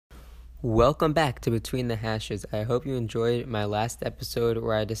Welcome back to Between the Hashes. I hope you enjoyed my last episode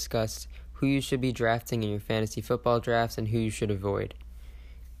where I discussed who you should be drafting in your fantasy football drafts and who you should avoid.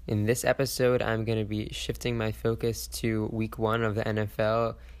 In this episode, I'm going to be shifting my focus to Week 1 of the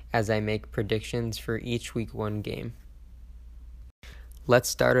NFL as I make predictions for each Week 1 game. Let's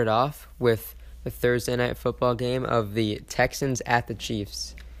start it off with the Thursday night football game of the Texans at the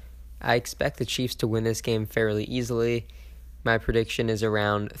Chiefs. I expect the Chiefs to win this game fairly easily. My prediction is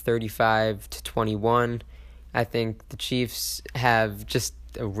around 35-21. I think the Chiefs have just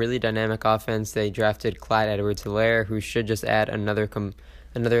a really dynamic offense. They drafted Clyde Edwards-Helaire, who should just add another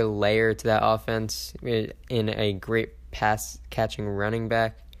layer to that offense in a great pass-catching running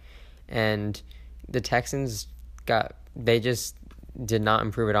back. And the Texans they just did not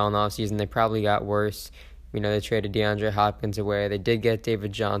improve at all in the offseason. They probably got worse. They traded DeAndre Hopkins away. They did get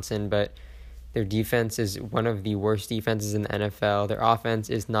David Johnson, but their defense is one of the worst defenses in the NFL. Their offense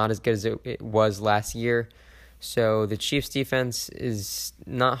is not as good as it was last year. So the Chiefs' defense is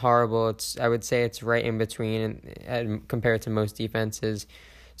not horrible. I would say it's right in between compared to most defenses.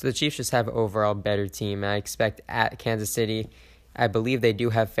 So the Chiefs just have an overall better team. I expect at Kansas City, I believe they do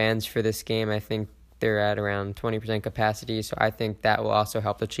have fans for this game. I think they're at around 20% capacity. So I think that will also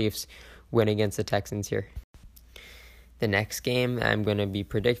help the Chiefs win against the Texans here. The next game I'm going to be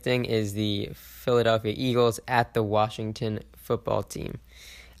predicting is the Philadelphia Eagles at the Washington football team.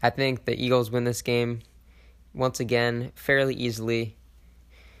 I think the Eagles win this game, once again, fairly easily.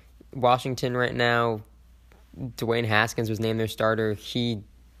 Washington right now, Dwayne Haskins was named their starter. He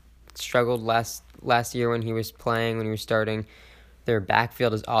struggled last year when he was starting. Their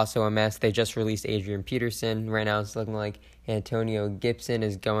backfield is also a mess. They just released Adrian Peterson. Right now it's looking like Antonio Gibson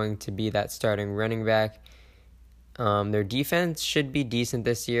is going to be that starting running back. Their defense should be decent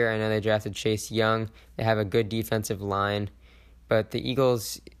this year. I know they drafted Chase Young. They have a good defensive line. But the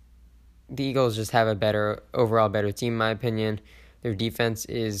Eagles just have a overall better team, in my opinion. Their defense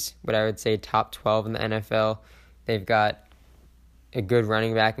is what I would say top 12 in the NFL. They've got a good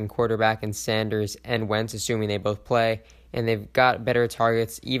running back and quarterback in Sanders and Wentz, assuming they both play. And they've got better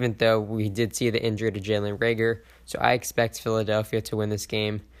targets, even though we did see the injury to Jalen Reagor. So I expect Philadelphia to win this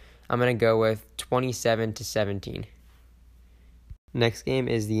game. I'm going to go with 27-17. Next game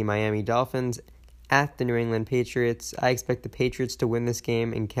is the Miami Dolphins at the New England Patriots. I expect the Patriots to win this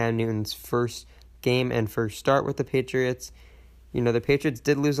game in Cam Newton's first game and first start with the Patriots. The Patriots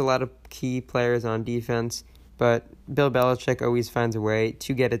did lose a lot of key players on defense, but Bill Belichick always finds a way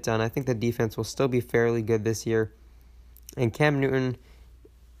to get it done. I think the defense will still be fairly good this year. And Cam Newton,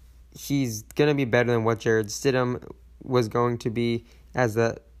 he's going to be better than what Jarrett Stidham was going to be as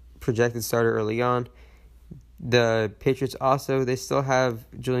the projected starter early on. The Patriots also, they still have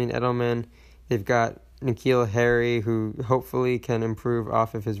Julian Edelman. They've got N'Keal Harry, who hopefully can improve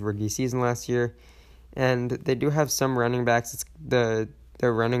off of his rookie season last year. And they do have some running backs. Their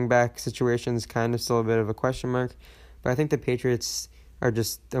running back situation is kind of still a bit of a question mark. But I think the Patriots are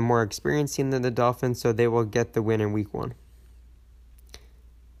just a more experienced team than the Dolphins, so they will get the win in Week 1.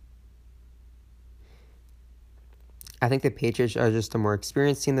 I think the Patriots are just a more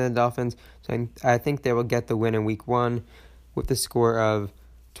experienced team than the Dolphins, so I think they will get the win in Week 1 with the score of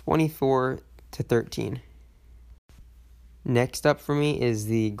 24-13. Next up for me is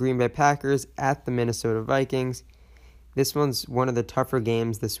the Green Bay Packers at the Minnesota Vikings. This one's one of the tougher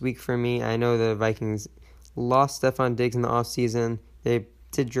games this week for me. I know the Vikings lost Stephon Diggs in the offseason. They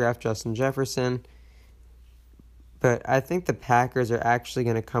did draft Justin Jefferson. But I think the Packers are actually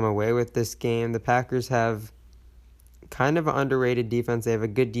going to come away with this game. The Packers have kind of an underrated defense. They have a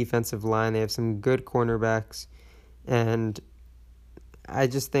good defensive line. They have some good cornerbacks. And I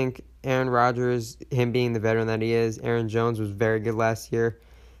just think Aaron Rodgers, him being the veteran that he is, Aaron Jones was very good last year.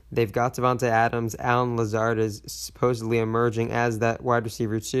 They've got Devontae Adams. Allen Lazard is supposedly emerging as that wide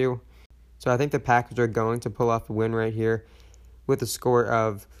receiver too. So I think the Packers are going to pull off a win right here with a score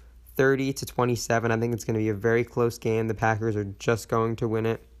of 30-27. I think it's going to be a very close game. The Packers are just going to win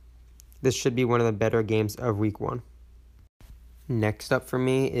it. This should be one of the better games of Week 1. Next up for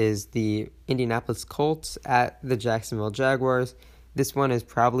me is the Indianapolis Colts at the Jacksonville Jaguars. This one is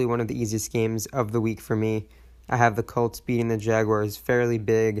probably one of the easiest games of the week for me. I have the Colts beating the Jaguars fairly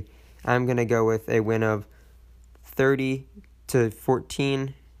big. I'm going to go with a win of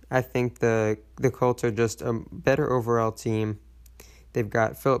 30-14. I think the Colts are just a better overall team. They've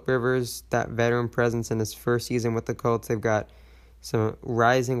got Phillip Rivers, that veteran presence in his first season with the Colts. They've got some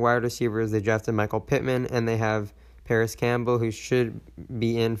rising wide receivers. They drafted Michael Pittman, and they have Paris Campbell, who should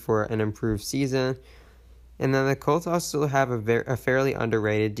be in for an improved season. And then the Colts also have a fairly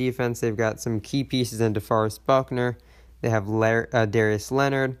underrated defense. They've got some key pieces in DeForest Buckner. They have Darius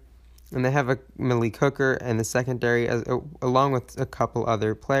Leonard. And they have a Malik Hooker in the secondary, along with a couple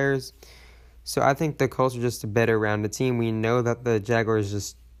other players. So I think the Colts are just a better rounded team. We know that the Jaguars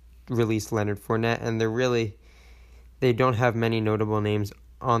just released Leonard Fournette, and they don't have many notable names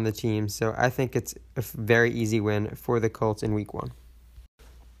on the team. So I think it's a very easy win for the Colts in Week 1.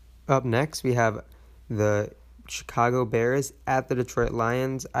 Up next, we have the Chicago Bears at the Detroit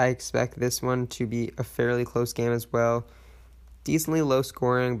Lions. I expect this one to be a fairly close game as well. Decently low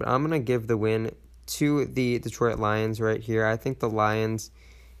scoring, but I'm going to give the win to the Detroit Lions right here. I think the Lions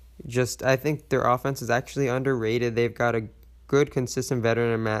I think their offense is actually underrated. They've got a good, consistent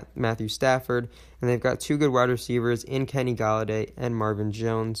veteran in Matthew Stafford, and they've got two good wide receivers in Kenny Golladay and Marvin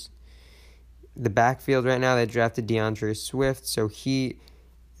Jones. The backfield right now, they drafted DeAndre Swift, so he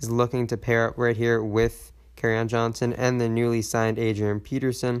is looking to pair up right here with Kerryon Johnson and the newly signed Adrian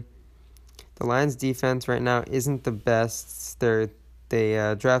Peterson. The Lions' defense right now isn't the best.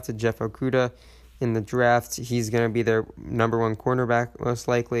 They drafted Jeff Okudah in the draft. He's going to be their number one cornerback, most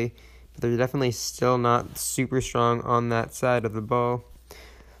likely. But they're definitely still not super strong on that side of the ball.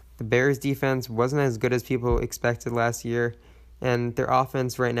 The Bears' defense wasn't as good as people expected last year. And their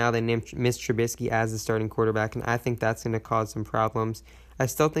offense right now, they named Mitch Trubisky as the starting quarterback, and I think that's going to cause some problems. I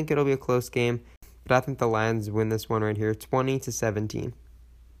still think it'll be a close game, but I think the Lions win this one right here, 20-17.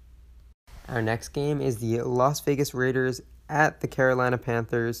 Our next game is the Las Vegas Raiders at the Carolina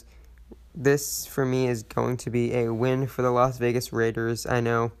Panthers. This, for me, is going to be a win for the Las Vegas Raiders. I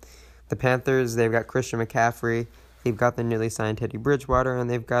know the Panthers, they've got Christian McCaffrey, they've got the newly signed Teddy Bridgewater, and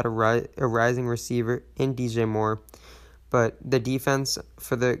they've got a rising receiver in DJ Moore. But the defense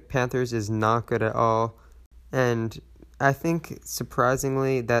for the Panthers is not good at all. And I think,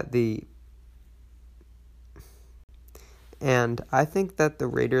 surprisingly, that the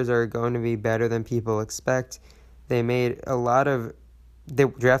Raiders are going to be better than people expect. They drafted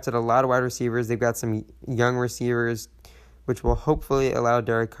a lot of wide receivers. They've got some young receivers, which will hopefully allow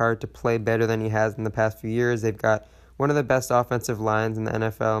Derek Carr to play better than he has in the past few years. They've got one of the best offensive lines in the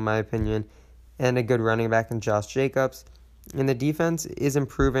NFL, in my opinion, and a good running back in Josh Jacobs. And the defense is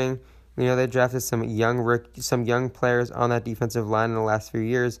improving. We know they drafted some young players on that defensive line in the last few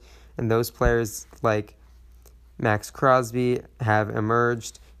years, and those players like Max Crosby have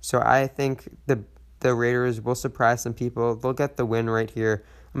emerged. So I think the Raiders will surprise some people. They'll get the win right here.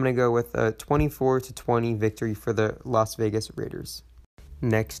 I'm going to go with a 24-20 victory for the Las Vegas Raiders.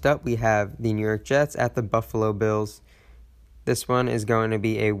 Next up, we have the New York Jets at the Buffalo Bills. This one is going to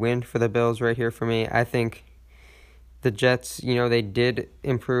be a win for the Bills right here for me. I think the Jets, they did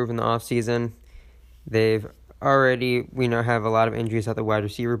improve in the offseason. They've already, have a lot of injuries at the wide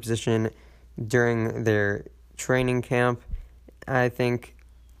receiver position during their training camp. I think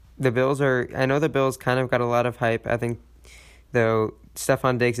I know the Bills kind of got a lot of hype. I think, though,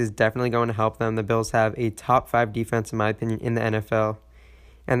 Stephon Diggs is definitely going to help them. The Bills have a top 5 defense, in my opinion, in the NFL.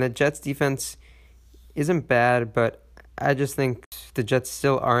 And the Jets' defense isn't bad, but I just think the Jets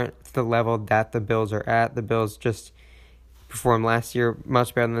still aren't the level that the Bills are at. The Bills just performed last year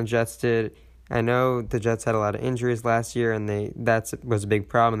much better than the Jets did. I know the Jets had a lot of injuries last year, and that was a big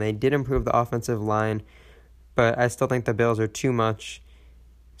problem. They did improve the offensive line, but I still think the Bills are too much.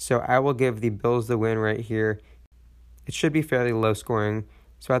 So I will give the Bills the win right here. It should be fairly low scoring,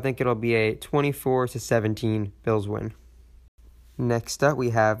 so I think it'll be a 24-17 Bills win. Next up, we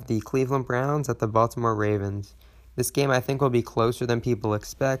have the Cleveland Browns at the Baltimore Ravens. This game I think will be closer than people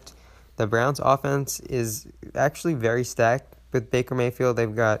expect. The Browns' offense is actually very stacked. With Baker Mayfield,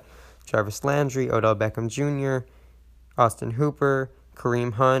 they've got Jarvis Landry, Odell Beckham Jr., Austin Hooper,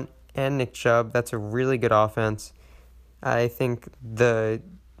 Kareem Hunt, and Nick Chubb. That's a really good offense. I think the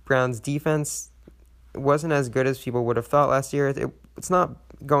Browns' defense wasn't as good as people would have thought last year. It's not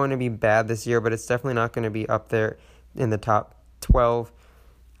going to be bad this year, but it's definitely not going to be up there in the top 12.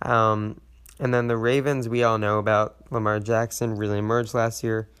 And then the Ravens, we all know about. Lamar Jackson really emerged last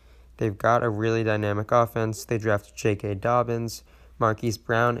year. They've got a really dynamic offense. They drafted J.K. Dobbins. Marquise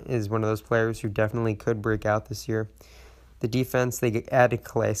Brown is one of those players who definitely could break out this year. The defense, they added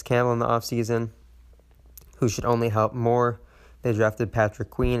Calais Campbell in the offseason, who should only help more. They drafted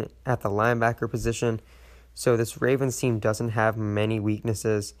Patrick Queen at the linebacker position. So this Ravens team doesn't have many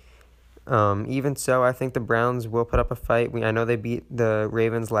weaknesses. Even so, I think the Browns will put up a fight. I know they beat the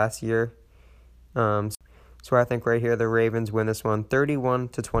Ravens last year. So I think right here the Ravens win this one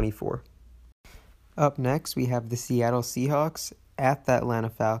 31-24. Up next, we have the Seattle Seahawks at the Atlanta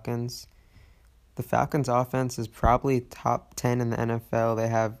Falcons. The Falcons' offense is probably top 10 in the NFL. They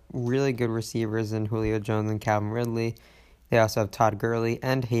have really good receivers in Julio Jones and Calvin Ridley. They also have Todd Gurley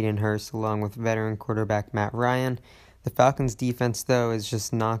and Hayden Hurst, along with veteran quarterback Matt Ryan. The Falcons' defense, though, is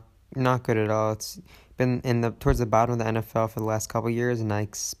just not not good at all. It's been towards the bottom of the NFL for the last couple of years, and I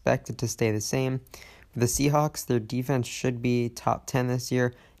expect it to stay the same. For the Seahawks, their defense should be top 10 this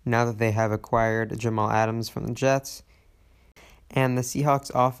year now that they have acquired Jamal Adams from the Jets. And the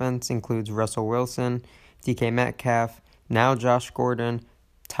Seahawks offense includes Russell Wilson, DK Metcalf, now Josh Gordon,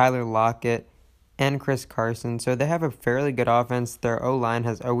 Tyler Lockett, and Chris Carson. So they have a fairly good offense. Their O-line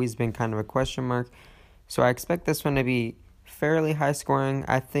has always been kind of a question mark. So I expect this one to be fairly high scoring.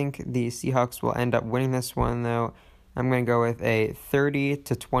 I think the Seahawks will end up winning this one, though. I'm going to go with a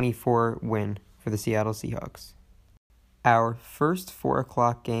 30-24 win for the Seattle Seahawks. Our first 4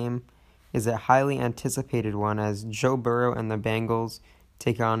 o'clock game is a highly anticipated one as Joe Burrow and the Bengals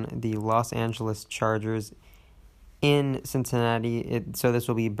take on the Los Angeles Chargers in Cincinnati. So this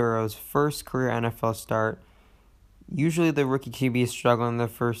will be Burrow's first career NFL start. Usually the rookie QBs struggle in the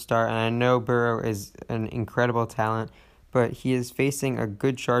first start, and I know Burrow is an incredible talent, but he is facing a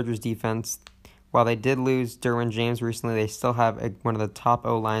good Chargers defense. While they did lose Derwin James recently, they still have one of the top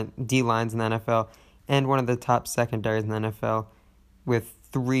D-lines in the NFL and one of the top secondaries in the NFL with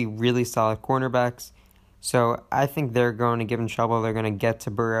 3 really solid cornerbacks. So I think they're going to give him trouble. They're going to get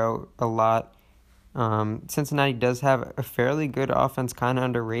to Burrow a lot. Cincinnati does have a fairly good offense, kind of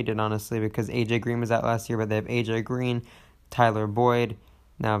underrated, honestly, because A.J. Green was out last year, but they have A.J. Green, Tyler Boyd,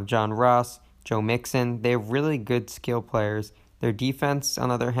 now John Ross, Joe Mixon. They have really good skill players. Their defense, on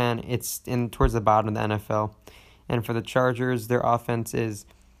the other hand, it's towards the bottom of the NFL. And for the Chargers, their offense is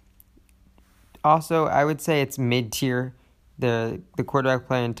also, I would say it's mid-tier. The quarterback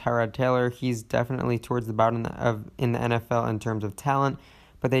play in Tyrod Taylor, he's definitely towards the bottom in the NFL in terms of talent.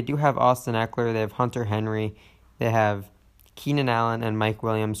 But they do have Austin Eckler, they have Hunter Henry, they have Keenan Allen and Mike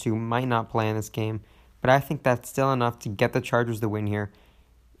Williams, who might not play in this game. But I think that's still enough to get the Chargers the win here.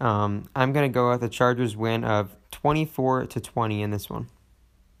 I'm going to go with the Chargers win of 24-20 in this one.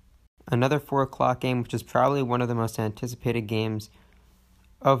 Another 4 o'clock game, which is probably one of the most anticipated games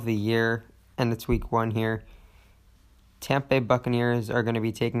of the year, and it's week 1 here. Tampa Bay Buccaneers are going to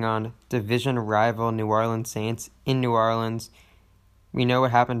be taking on division rival New Orleans Saints in New Orleans. We know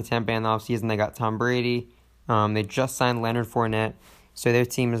what happened to Tampa Bay in the offseason. They got Tom Brady. They just signed Leonard Fournette. So their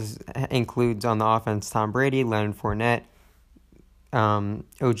team includes on the offense Tom Brady, Leonard Fournette,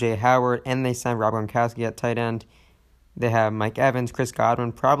 O.J. Howard, and they signed Rob Gronkowski at tight end. They have Mike Evans, Chris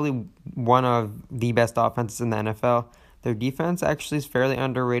Godwin, probably one of the best offenses in the NFL. Their defense actually is fairly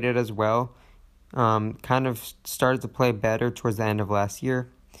underrated as well. Kind of started to play better towards the end of last year.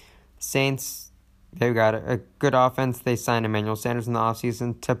 Saints, they've got a good offense. They signed Emmanuel Sanders in the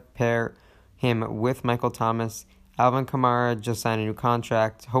offseason to pair him with Michael Thomas. Alvin Kamara just signed a new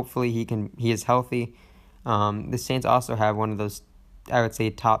contract. Hopefully he is healthy. The Saints also have one of those, I would say,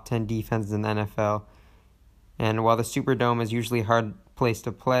 top 10 defenses in the NFL. And while the Superdome is usually a hard place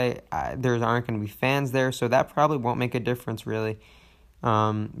to play, there aren't going to be fans there, so that probably won't make a difference, really.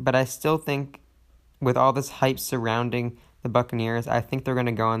 But I still think with all this hype surrounding the Buccaneers, I think they're going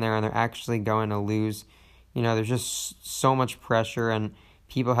to go in there and they're actually going to lose. You know, there's just so much pressure and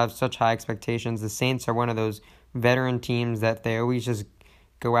people have such high expectations. The Saints are one of those veteran teams that they always just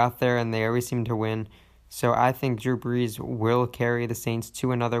go out there and they always seem to win. So I think Drew Brees will carry the Saints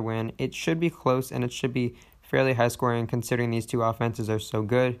to another win. It should be close and it should be fairly high scoring considering these two offenses are so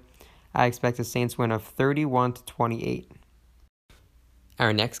good. I expect a Saints win of 31-28.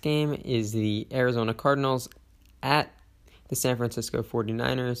 Our next game is the Arizona Cardinals at the San Francisco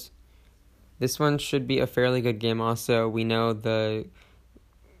 49ers. This one should be a fairly good game also. We know the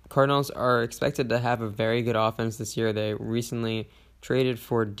Cardinals are expected to have a very good offense this year. They recently traded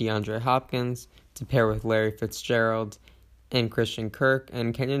for DeAndre Hopkins to pair with Larry Fitzgerald and Christian Kirk.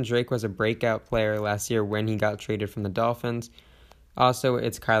 And Kenyon Drake was a breakout player last year when he got traded from the Dolphins. Also,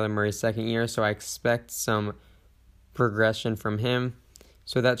 it's Kyler Murray's second year, so I expect some progression from him.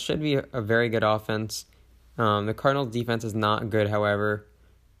 So that should be a very good offense. The Cardinals' defense is not good, however,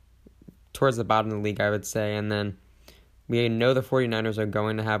 towards the bottom of the league, I would say. And then we know the 49ers are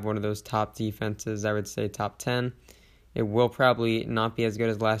going to have one of those top defenses, I would say top 10. It will probably not be as good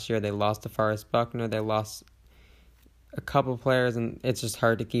as last year. They lost DeForest Buckner. They lost a couple players, and it's just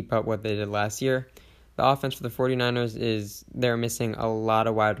hard to keep up what they did last year. The offense for the 49ers is they're missing a lot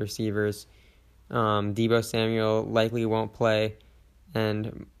of wide receivers. Deebo Samuel likely won't play,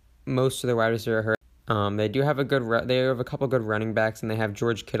 and most of the wide receivers are hurt. They do have they have a couple good running backs, and they have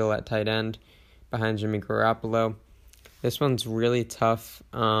George Kittle at tight end behind Jimmy Garoppolo. This one's really tough.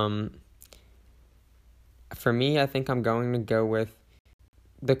 For me, I think I'm going to go with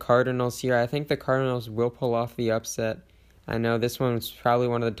the Cardinals here. I think the Cardinals will pull off the upset. I know this one's probably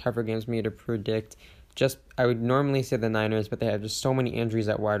one of the tougher games for me to predict. I would normally say the Niners, but they have just so many injuries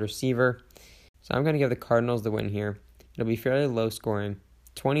at wide receiver. So I'm going to give the Cardinals the win here. It'll be fairly low scoring,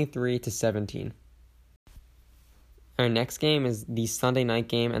 23-17. Our next game is the Sunday night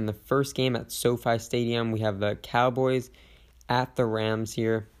game, and the first game at SoFi Stadium. We have the Cowboys at the Rams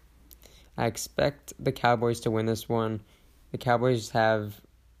here. I expect the Cowboys to win this one. The Cowboys have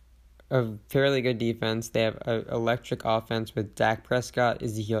a fairly good defense. They have an electric offense with Dak Prescott,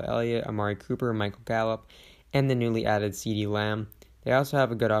 Ezekiel Elliott, Amari Cooper, Michael Gallup, and the newly added CeeDee Lamb. They also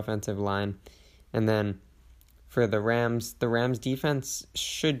have a good offensive line. And then for the Rams defense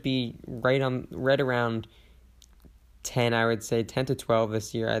should be right around 10, I would say 10 to 12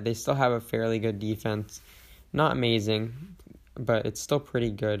 this year. They still have a fairly good defense. Not amazing, but it's still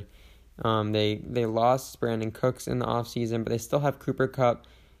pretty good. They lost Brandon Cooks in the offseason, but they still have Cooper Kupp,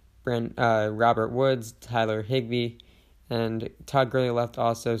 Robert Woods, Tyler Higbee, and Todd Gurley left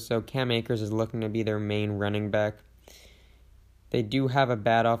also, so Cam Akers is looking to be their main running back. They do have a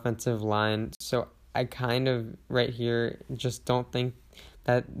bad offensive line, so I kind of right here just don't think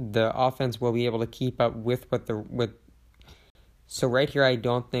that the offense will be able to keep up So right here I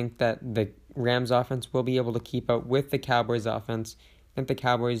don't think that the Rams offense will be able to keep up with the Cowboys offense. I think the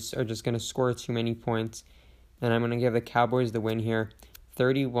Cowboys are just going to score too many points, and I'm going to give the Cowboys the win here,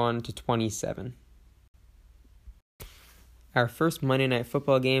 31-27. Our first Monday Night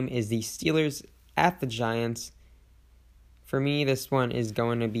Football game is the Steelers at the Giants. For me, this one is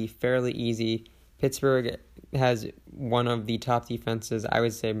going to be fairly easy. Pittsburgh has one of the top defenses, I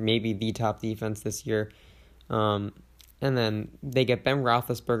would say maybe the top defense this year. And then they get Ben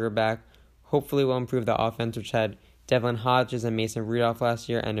Roethlisberger back. Hopefully will improve the offense, which had Devlin Hodges and Mason Rudolph last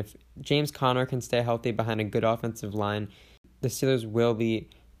year. And if James Conner can stay healthy behind a good offensive line, the Steelers will be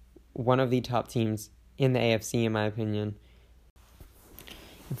one of the top teams in the AFC, in my opinion.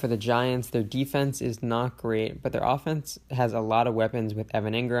 And for the Giants, their defense is not great, but their offense has a lot of weapons with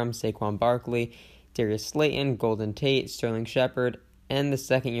Evan Ingram, Saquon Barkley, Darius Slayton, Golden Tate, Sterling Shepard, and the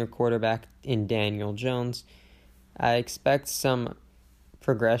second-year quarterback in Daniel Jones. I expect some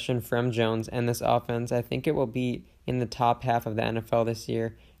progression from Jones and this offense. I think it will be in the top half of the NFL this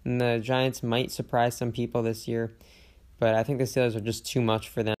year, and the Giants might surprise some people this year, but I think the Steelers are just too much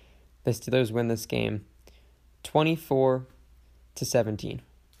for them. The Steelers win this game 24-17.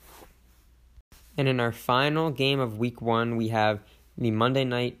 And in our final game of Week 1, we have the Monday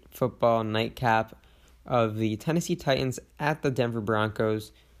Night Football nightcap of the Tennessee Titans at the Denver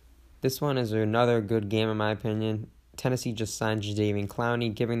Broncos. This one is another good game in my opinion. Tennessee just signed Jadeveon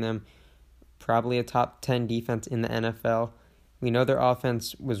Clowney, giving them probably a top 10 defense in the NFL. We know their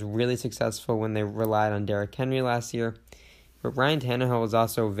offense was really successful when they relied on Derrick Henry last year. But Ryan Tannehill was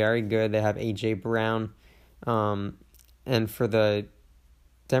also very good. They have A.J. Brown. And for the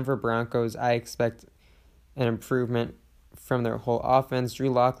Denver Broncos, I expect an improvement from their whole offense.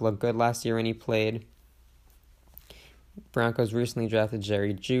 Drew Lock looked good last year when he played. Broncos recently drafted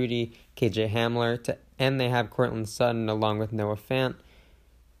Jerry Jeudy, KJ Hamler, and they have Courtland Sutton along with Noah Fant.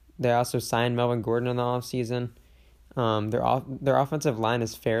 They also signed Melvin Gordon in the offseason. Their offensive line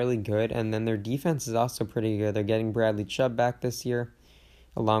is fairly good, and then their defense is also pretty good. They're getting Bradley Chubb back this year,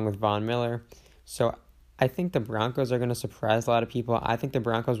 along with Von Miller. So I think the Broncos are going to surprise a lot of people. I think the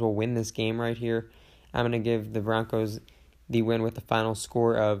Broncos will win this game right here. I'm going to give the Broncos the win with the final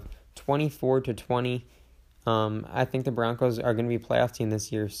score of 24-20. I think the Broncos are going to be a playoff team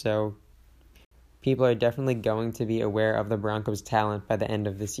this year, so people are definitely going to be aware of the Broncos' talent by the end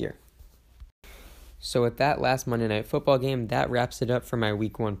of this year. So with that last Monday Night Football game, that wraps it up for my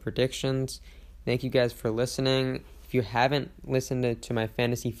Week 1 predictions. Thank you guys for listening. If you haven't listened to my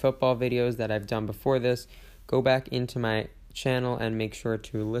fantasy football videos that I've done before this, go back into my channel and make sure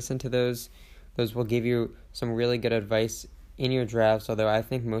to listen to those. Those will give you some really good advice in your drafts, although I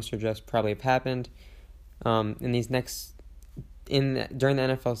think most of your drafts probably have happened. During the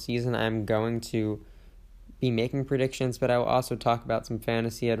NFL season, I'm going to be making predictions, but I will also talk about some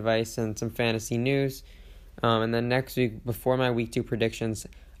fantasy advice and some fantasy news. And then next week, before my Week 2 predictions,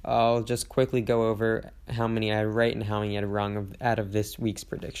 I'll just quickly go over how many I had right and how many I had wrong out of this week's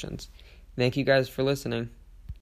predictions. Thank you guys for listening.